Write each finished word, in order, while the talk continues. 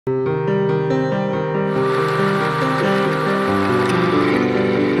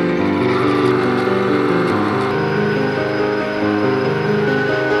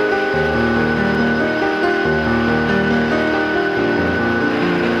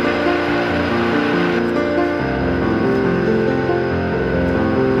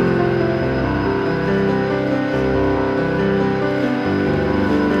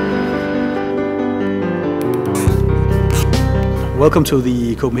Welcome to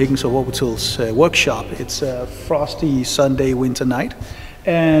the Copenhagen Suborbitals workshop. It's a frosty Sunday winter night,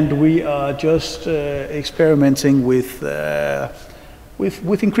 and we are just experimenting with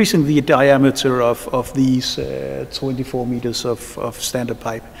increasing the diameter of these 24 meters of standard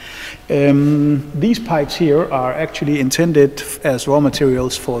pipe. These pipes here are actually intended as raw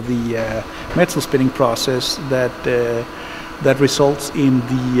materials for the metal spinning process that results in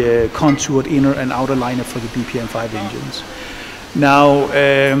the contoured inner and outer liner for the BPM5 engines. Now,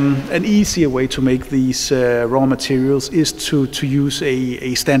 an easier way to make these raw materials is to use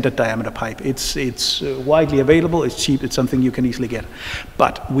a standard diameter pipe. It's widely available, it's cheap, it's something you can easily get.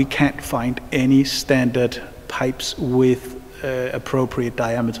 But we can't find any standard pipes with appropriate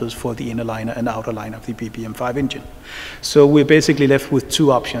diameters for the inner liner and outer liner of the BPM5 engine. So we're basically left with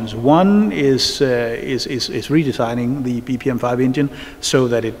two options. One is redesigning the BPM5 engine so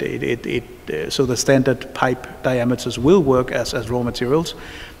that so the standard pipe diameters will work as raw materials.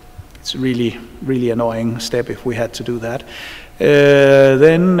 It's really annoying step if we had to do that.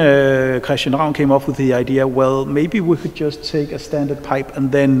 Then Christian Ravn came up with the idea, well, maybe we could just take a standard pipe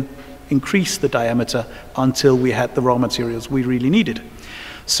and then increase the diameter until we had the raw materials we really needed.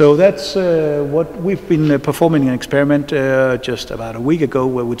 So that's what we've been performing an experiment just about a week ago,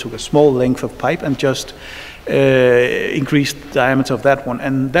 where we took a small length of pipe and just increased the diameter of that one,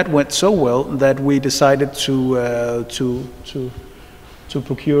 and that went so well that we decided to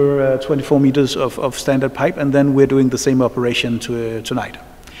procure 24 meters of standard pipe, and then we're doing the same operation tonight.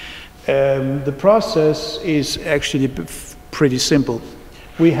 The process is actually pretty simple.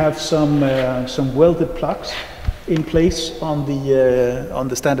 We have some welded plugs in place on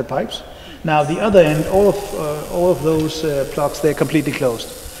the standard pipes. Now the other end, all of those plugs, they're completely closed.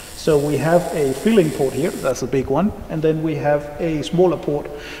 So we have a filling port here, that's a big one, and then we have a smaller port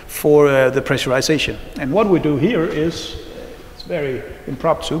for the pressurization. And what we do here is, it's very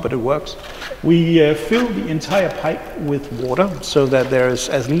impromptu, but it works. We fill the entire pipe with water so that there's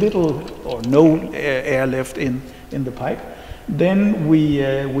as little or no air left in the pipe. Then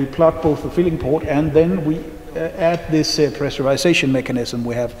we plug both the filling port, and then we add this pressurization mechanism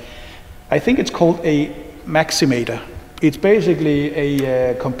we have. I think it's called a maximator. It's basically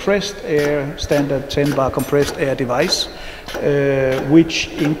a compressed air, standard 10-bar compressed air device, which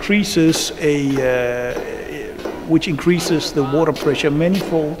increases the water pressure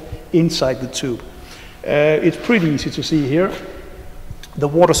manifold inside the tube. It's pretty easy to see here. The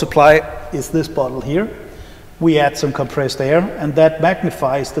water supply is this bottle here. We add some compressed air, and that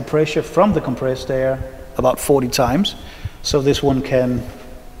magnifies the pressure from the compressed air about 40 times. So this one can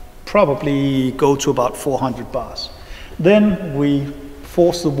probably go to about 400 bars. Then we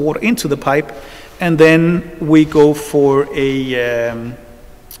force the water into the pipe, and then we go for we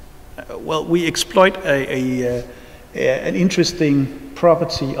exploit an interesting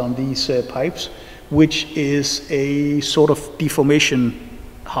property on these pipes, which is a sort of deformation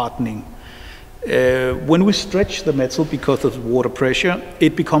hardening. When we stretch the metal because of water pressure,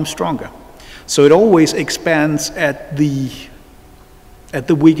 it becomes stronger. So it always expands at the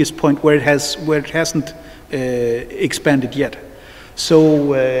weakest point where it hasn't expanded yet.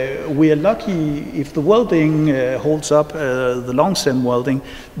 So we are lucky if the welding holds up, the long stem welding,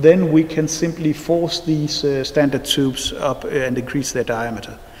 then we can simply force these standard tubes up and increase their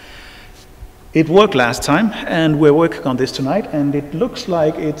diameter. It worked last time, and we're working on this tonight, and it looks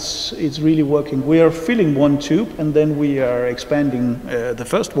like it's really working. We are filling one tube, and then we are expanding the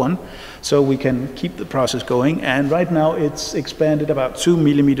first one, so we can keep the process going. And right now it's expanded about 2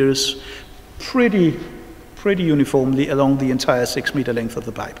 millimeters, pretty uniformly along the entire 6-meter length of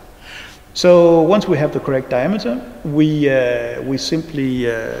the pipe. So once we have the correct diameter, we simply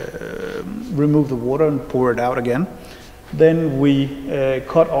remove the water and pour it out again. Then we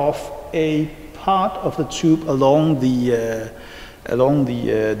cut off a part of the tube along the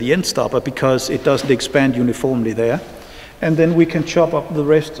end stopper, because it doesn't expand uniformly there. And then we can chop up the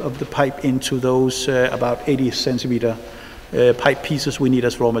rest of the pipe into those about 80 centimeter pipe pieces we need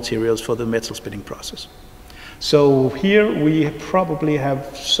as raw materials for the metal spinning process. So here we probably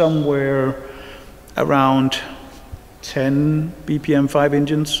have somewhere around 10 BPM5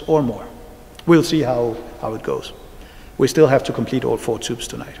 engines or more. We'll see how it goes. We still have to complete all 4 tubes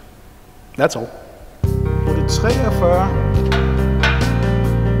tonight. That's all. Nu er det 43.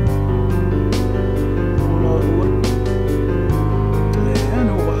 108. Ja,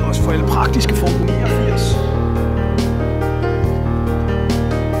 nu er også for alle praktiske funktioner.